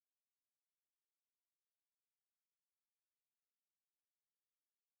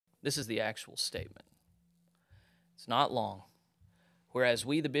This is the actual statement. It's not long. Whereas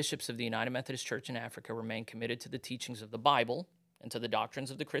we, the bishops of the United Methodist Church in Africa, remain committed to the teachings of the Bible and to the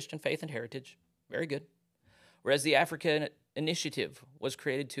doctrines of the Christian faith and heritage. Very good. Whereas the Africa Initiative was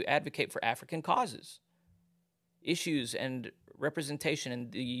created to advocate for African causes, issues, and representation in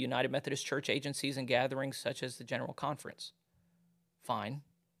the United Methodist Church agencies and gatherings such as the General Conference. Fine.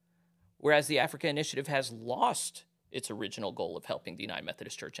 Whereas the Africa Initiative has lost its original goal of helping the United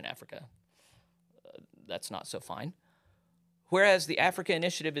Methodist Church in Africa. That's not so fine. Whereas the Africa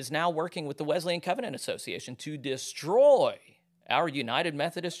Initiative is now working with the Wesleyan Covenant Association to destroy our United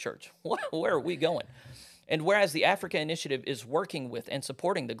Methodist Church. Where are we going? And whereas the Africa Initiative is working with and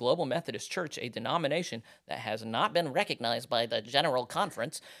supporting the Global Methodist Church, a denomination that has not been recognized by the General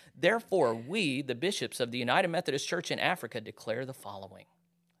Conference, therefore we, the bishops of the United Methodist Church in Africa, declare the following.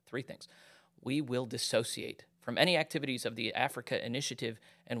 3 things. We will dissociate from any activities of the Africa Initiative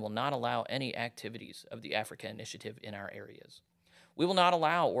and will not allow any activities of the Africa Initiative in our areas. We will not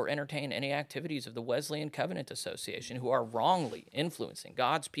allow or entertain any activities of the Wesleyan Covenant Association who are wrongly influencing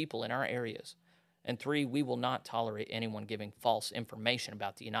God's people in our areas. And 3, we will not tolerate anyone giving false information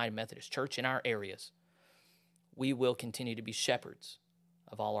about the United Methodist Church in our areas. We will continue to be shepherds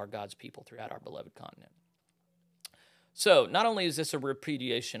of all our God's people throughout our beloved continent. So not only is this a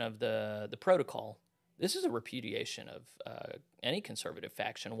repudiation of the protocol, this is a repudiation of any conservative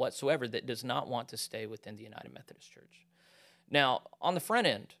faction whatsoever that does not want to stay within the United Methodist Church. Now, on the front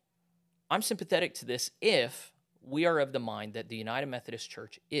end, I'm sympathetic to this if we are of the mind that the United Methodist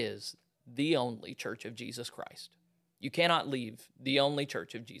Church is the only Church of Jesus Christ. You cannot leave the only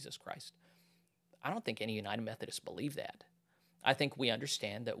Church of Jesus Christ. I don't think any United Methodists believe that. I think we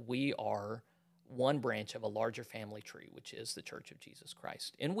understand that we are one branch of a larger family tree, which is the Church of Jesus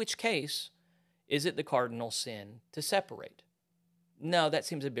Christ. In which case, is it the cardinal sin to separate? No, that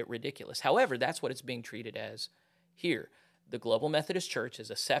seems a bit ridiculous. However, that's what it's being treated as here. The Global Methodist Church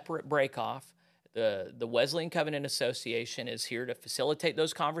is a separate break-off. The Wesleyan Covenant Association is here to facilitate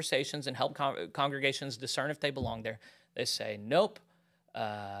those conversations and help congregations discern if they belong there. They say, nope,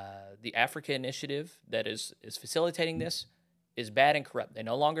 the Africa Initiative that is facilitating this is bad and corrupt. They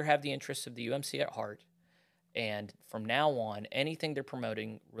no longer have the interests of the UMC at heart. And from now on, anything they're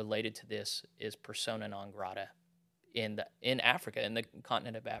promoting related to this is persona non grata in Africa, in the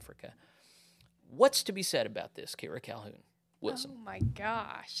continent of Africa. What's to be said about this, Kira Calhoun Wilson? Oh my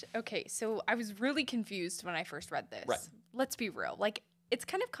gosh. Okay, so I was really confused when I first read this. Right. Let's be real. Like, it's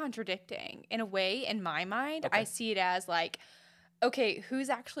kind of contradicting in a way in my mind. Okay. I see it as like, okay, who's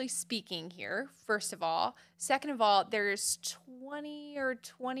actually speaking here, first of all? Second of all, there's 20 or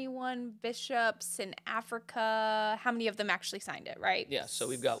 21 bishops in Africa. How many of them actually signed it, right? Yeah, so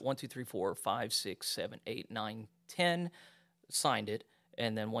we've got 1, 2, 3, 4, 5, 6, 7, 8, 9, 10 signed it,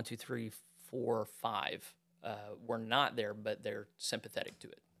 and then 1, 2, 3, 4, 5 were not there, but they're sympathetic to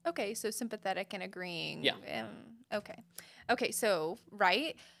it. Okay, so sympathetic and agreeing. Yeah. Okay, so,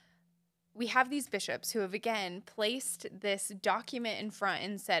 right, we have these bishops who have, again, placed this document in front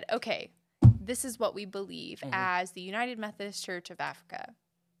and said, okay, this is what we believe as the United Methodist Church of Africa.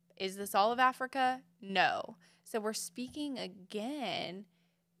 Is this all of Africa? No. So we're speaking again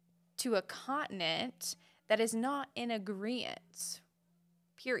to a continent that is not in agreement,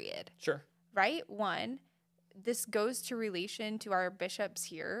 period. Sure. Right? One, this goes to relation to our bishops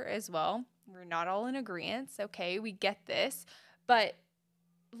here as well. We're not all in agreement. Okay, we get this. But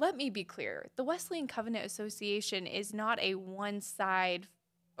let me be clear. The Wesleyan Covenant Association is not a one side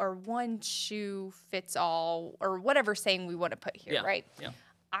or one shoe fits all or whatever saying we want to put here, right? Yeah.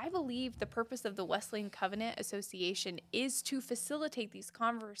 I believe the purpose of the Wesleyan Covenant Association is to facilitate these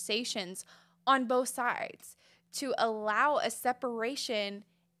conversations on both sides, to allow a separation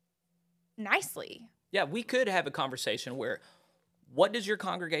nicely. Yeah, we could have a conversation where, what does your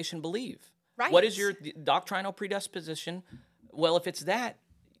congregation believe? Right. What is your doctrinal predisposition? Well, if it's that,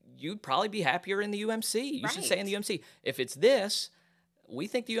 you'd probably be happier in the UMC. You should say in the UMC. If it's this, we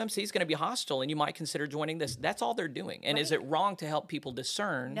think the UMC is going to be hostile and you might consider joining this. That's all they're doing. And is it wrong to help people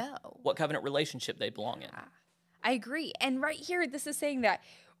discern what covenant relationship they belong in? I agree. And right here, this is saying that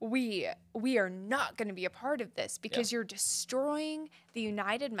we are not going to be a part of this because you're destroying the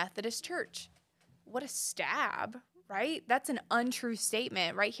United Methodist Church. What a stab, right? That's an untrue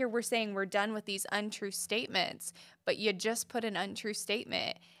statement. Right here, we're saying we're done with these untrue statements, but you just put an untrue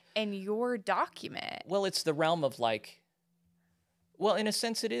statement in your document. Well, it's the realm of like, well, in a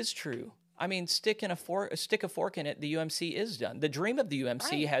sense, it is true. I mean, stick a fork in it, the UMC is done. The dream of the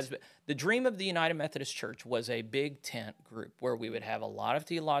UMC the dream of the United Methodist Church was a big tent group where we would have a lot of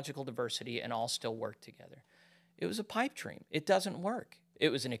theological diversity and all still work together. It was a pipe dream. It doesn't work. It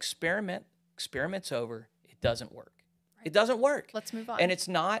was an experiment. Experiment's over. It doesn't work. Right. It doesn't work. Let's move on. And it's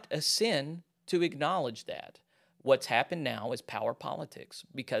not a sin to acknowledge that. What's happened now is power politics,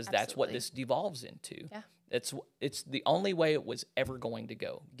 because that's what this devolves into. Yeah. It's the only way it was ever going to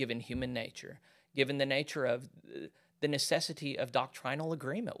go, given human nature, given the nature of the necessity of doctrinal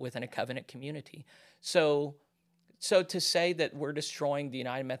agreement within a covenant community. So to say that we're destroying the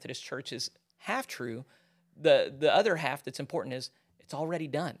United Methodist Church is half true. The other half that's important is it's already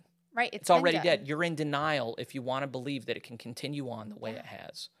done. Right. It's already dead. You're in denial if you want to believe that it can continue on the way it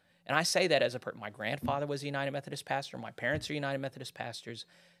has. And I say that as my grandfather was a United Methodist pastor. My parents are United Methodist pastors.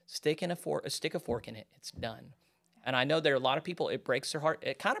 Stick a fork in it. It's done. And I know there are a lot of people, it breaks their heart.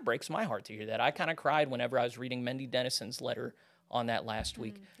 It kind of breaks my heart to hear that. I kind of cried whenever I was reading Mendy Dennison's letter on that last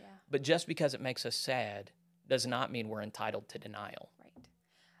week. Yeah. But just because it makes us sad does not mean we're entitled to denial.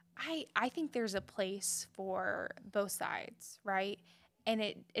 Right. I think there's a place for both sides, right? And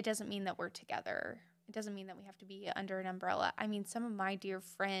it doesn't mean that we're together. It doesn't mean that we have to be under an umbrella. I mean, some of my dear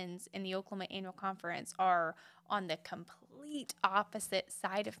friends in the Oklahoma Annual Conference are on the complete opposite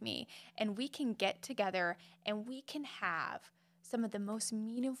side of me. And we can get together and we can have some of the most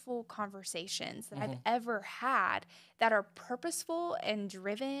meaningful conversations that I've ever had that are purposeful and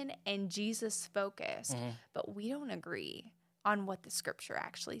driven and Jesus focused. But we don't agree on what the scripture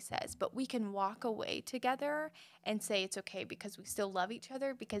actually says, but we can walk away together and say it's okay because we still love each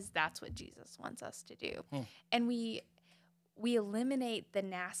other, because that's what Jesus wants us to do. And we eliminate the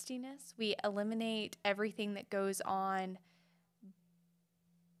nastiness. We eliminate everything that goes on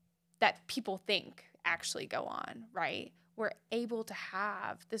that people think actually go on, right? We're able to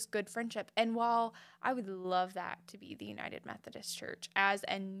have this good friendship. And while I would love that to be the United Methodist Church, as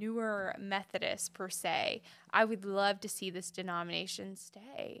a newer Methodist per se, I would love to see this denomination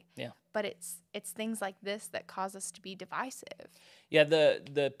stay. Yeah. But it's things like this that cause us to be divisive. Yeah,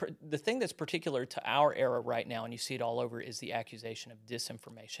 the thing that's particular to our era right now, and you see it all over, is the accusation of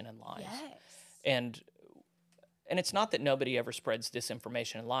disinformation and lies. Yes. And it's not that nobody ever spreads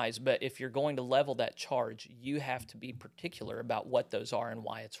disinformation and lies, but if you're going to level that charge, you have to be particular about what those are and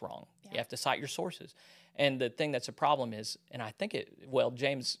why it's wrong. Yeah. You have to cite your sources. And the thing that's a problem is, and I think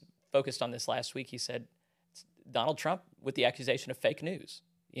James focused on this last week, he said, Donald Trump with the accusation of fake news.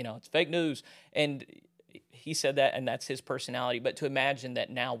 It's fake news. And he said that, and that's his personality. But to imagine that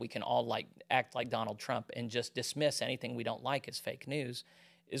now we can all act like Donald Trump and just dismiss anything we don't like as fake news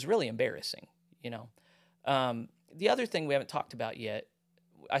is really embarrassing, The other thing we haven't talked about yet,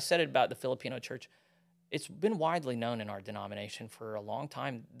 I said it about the Filipino church. It's been widely known in our denomination for a long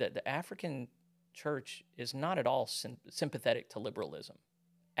time that the African church is not at all sympathetic to liberalism,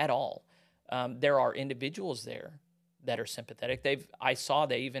 at all. There are individuals there that are sympathetic. I saw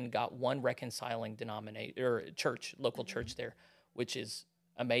they even got one reconciling local church there, which is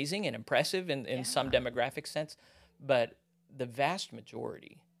amazing and impressive in some demographic sense. But the vast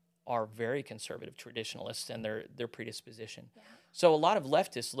majority are very conservative traditionalists and their predisposition. Yeah. So a lot of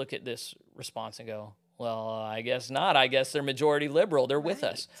leftists look at this response and go, well, I guess not. I guess they're majority liberal. They're with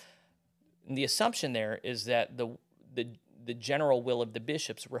us. And the assumption there is that the general will of the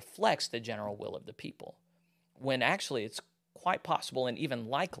bishops reflects the general will of the people, when actually it's quite possible and even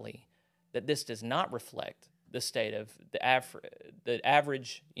likely that this does not reflect the state of the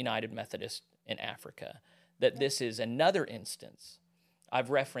average United Methodist in Africa, that this is another instance. I've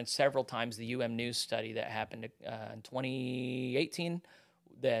referenced several times the News study that happened in 2018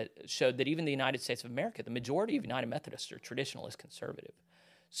 that showed that even the United States of America, the majority of United Methodists are traditionalist conservative.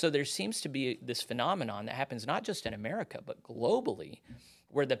 So there seems to be this phenomenon that happens not just in America, but globally,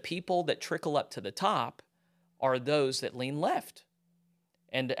 where the people that trickle up to the top are those that lean left.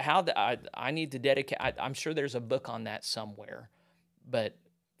 And how I need to dedicate, I'm sure there's a book on that somewhere, but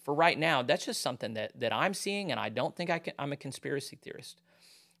for right now, that's just something that I'm seeing, and I don't think I'm a conspiracy theorist.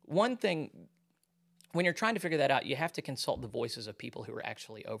 One thing, when you're trying to figure that out, you have to consult the voices of people who are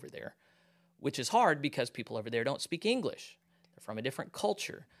actually over there, which is hard because people over there don't speak English. They're from a different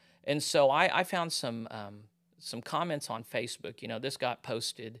culture. And so I found some comments on Facebook. This got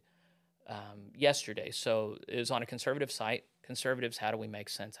posted yesterday. So it was on a conservative site. Conservatives, how do we make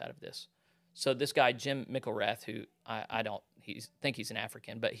sense out of this? So this guy, Jim Mickelrath, who I don't think he's an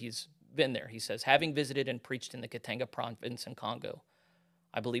African, but he's been there. He says, having visited and preached in the Katanga province in Congo,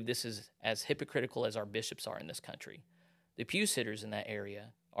 I believe this is as hypocritical as our bishops are in this country. The pew sitters in that area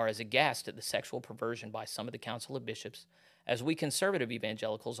are as aghast at the sexual perversion by some of the council of bishops as we conservative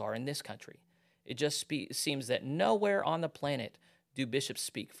evangelicals are in this country. It just seems that nowhere on the planet do bishops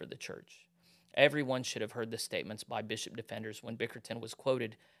speak for the church. Everyone should have heard the statements by bishop defenders when Bickerton was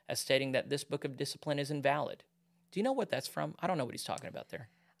quoted as stating that this book of discipline is invalid. Do you know what that's from? I don't know what he's talking about there.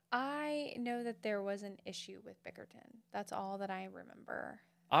 I know that there was an issue with Bickerton. That's all that I remember.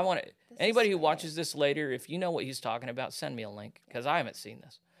 I want to. Anybody who watches this later, if you know what he's talking about, send me a link because I haven't seen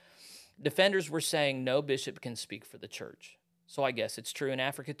this. Defenders were saying no bishop can speak for the church. So I guess it's true in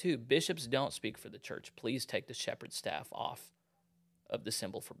Africa too. Bishops don't speak for the church. Please take the shepherd staff off of the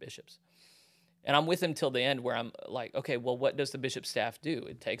symbol for bishops. And I'm with him till the end where I'm like, okay, well, what does the bishop staff do?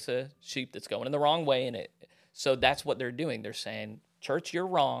 It takes a sheep that's going in the wrong way, and so that's what they're doing. They're saying, church, you're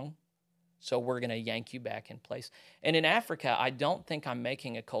wrong, so we're going to yank you back in place. And in Africa, I don't think I'm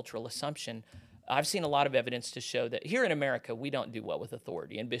making a cultural assumption. I've seen a lot of evidence to show that here in America, we don't do well with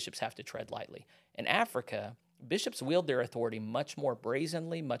authority, and bishops have to tread lightly. In Africa, bishops wield their authority much more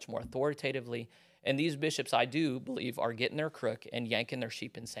brazenly, much more authoritatively, and these bishops, I do believe, are getting their crook and yanking their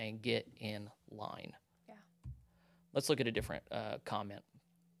sheep and saying, get in line. Yeah. Let's look at a different comment.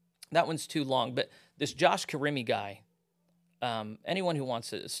 That one's too long, but this Josh Karimi guy, anyone who wants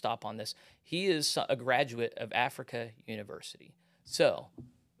to stop on this, he is a graduate of Africa University. So,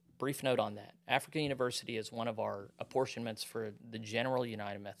 brief note on that. Africa University is one of our apportionments for the General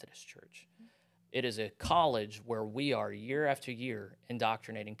United Methodist Church. It is a college where we are year after year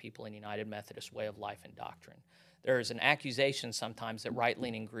indoctrinating people in United Methodist way of life and doctrine. There is an accusation sometimes that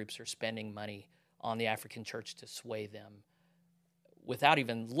right-leaning groups are spending money on the African church to sway them without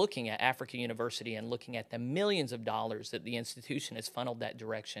even looking at Africa University and looking at the millions of dollars that the institution has funneled that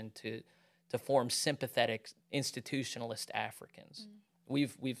direction to form sympathetic institutionalist Africans.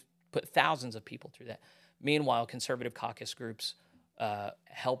 We've put thousands of people through that. Meanwhile, conservative caucus groups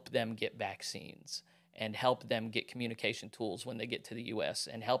help them get vaccines and help them get communication tools when they get to the U.S.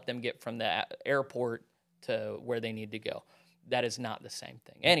 and help them get from the airport to where they need to go. That is not the same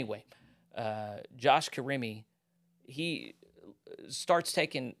thing. Anyway, Josh Karimi, he starts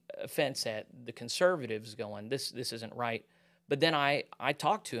taking offense at the conservatives going, this isn't right. But then I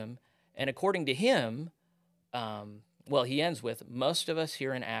talked to him, and according to him, he ends with, most of us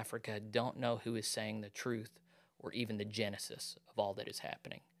here in Africa don't know who is saying the truth or even the genesis of all that is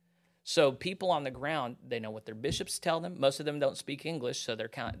happening. So people on the ground, they know what their bishops tell them. Most of them don't speak English, so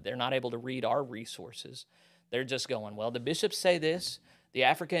they're not able to read our resources. They're just going, well, the bishops say this, the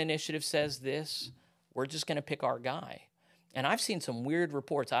Africa Initiative says this, we're just going to pick our guy. And I've seen some weird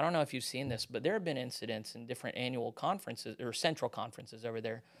reports. I don't know if you've seen this, but there have been incidents in different annual conferences or central conferences over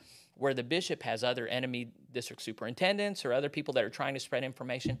there where the bishop has other enemy district superintendents or other people that are trying to spread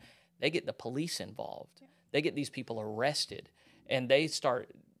information. They get the police involved. Yeah. They get these people arrested, and they start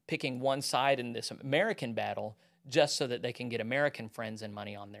picking one side in this American battle just so that they can get American friends and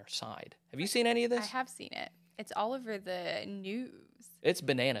money on their side. Have you seen any of this? I have seen it. It's all over the news. It's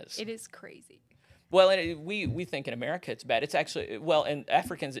bananas. It is crazy. Well, we think in America it's bad. It's actually, and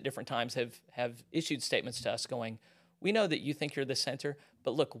Africans at different times have issued statements to us going, we know that you think you're the center,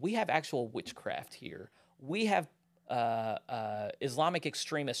 but look, we have actual witchcraft here. We have Islamic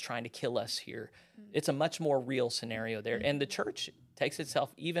extremists trying to kill us here. It's a much more real scenario there. And the church takes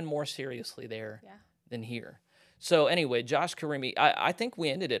itself even more seriously there than here. So anyway, Josh Karimi, I think we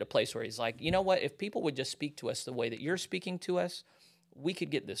ended at a place where he's like, you know what, if people would just speak to us the way that you're speaking to us, we could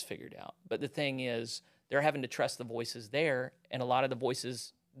get this figured out. But the thing is, they're having to trust the voices there, and a lot of the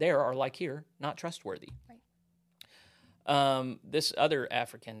voices there are like here, not trustworthy. Right. This other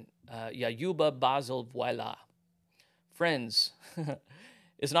African, Yayuba Basil Voila. Friends,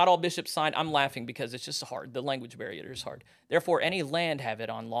 is not all bishops signed. I'm laughing because it's just hard. The language barrier is hard. Therefore, any land have it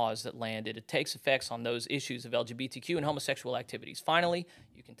on laws that land it. It takes effects on those issues of LGBTQ and homosexual activities. Finally,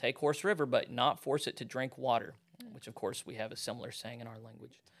 you can take Horse River, but not force it to drink water, which, of course, we have a similar saying in our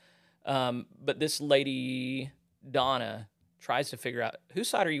language. But this lady, Donna, tries to figure out, whose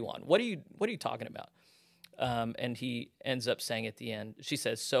side are you on? What are you talking about? And he ends up saying at the end, she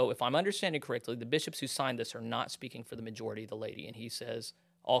says, so if I'm understanding correctly, the bishops who signed this are not speaking for the majority of the lady. And he says,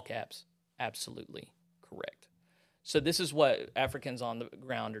 all caps, absolutely correct. So this is what Africans on the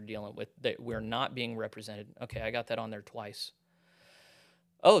ground are dealing with, that we're not being represented. Okay, I got that on there twice.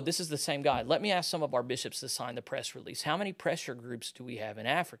 Oh, this is the same guy. Let me ask some of our bishops to sign the press release. How many pressure groups do we have in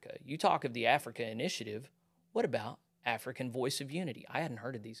Africa? You talk of the Africa Initiative. What about African Voice of Unity? I hadn't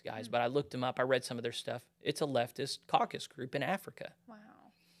heard of these guys, but I looked them up. I read some of their stuff. It's a leftist caucus group in Africa. Wow.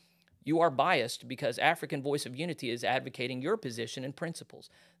 You are biased because African Voice of Unity is advocating your position and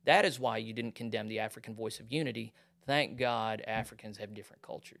principles. That is why you didn't condemn the African Voice of Unity. Thank God Africans have different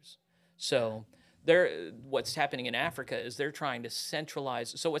cultures. So what's happening in Africa is they're trying to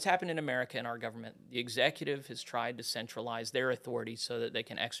centralize. So what's happened in America in our government, the executive has tried to centralize their authority so that they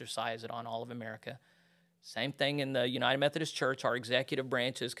can exercise it on all of America. Same thing in the United Methodist Church. Our executive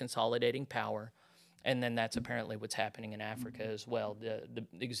branch is consolidating power. And then that's apparently what's happening in Africa as well. The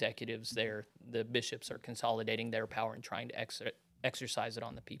executives there, the bishops are consolidating their power and trying to exercise it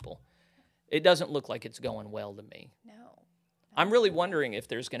on the people. It doesn't look like it's going well to me. No. I'm really wondering if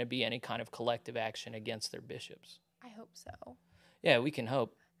there's going to be any kind of collective action against their bishops. I hope so. Yeah, we can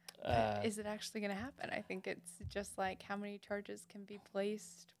hope. But is it actually going to happen? I think it's just like how many charges can be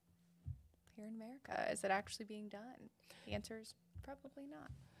placed here in America. Is it actually being done? The answer is probably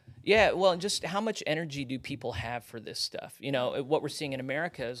not. Yeah, well, just how much energy do people have for this stuff? You know, what we're seeing in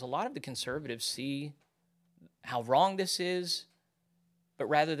America is a lot of the conservatives see how wrong this is, but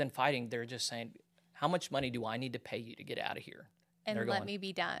rather than fighting, they're just saying, how much money do I need to pay you to get out of here? And let me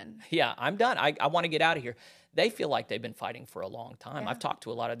be done. Yeah, I'm done. I want to get out of here. They feel like they've been fighting for a long time. Yeah. I've talked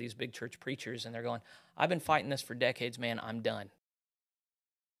to a lot of these big church preachers, and they're going, I've been fighting this for decades, man. I'm done.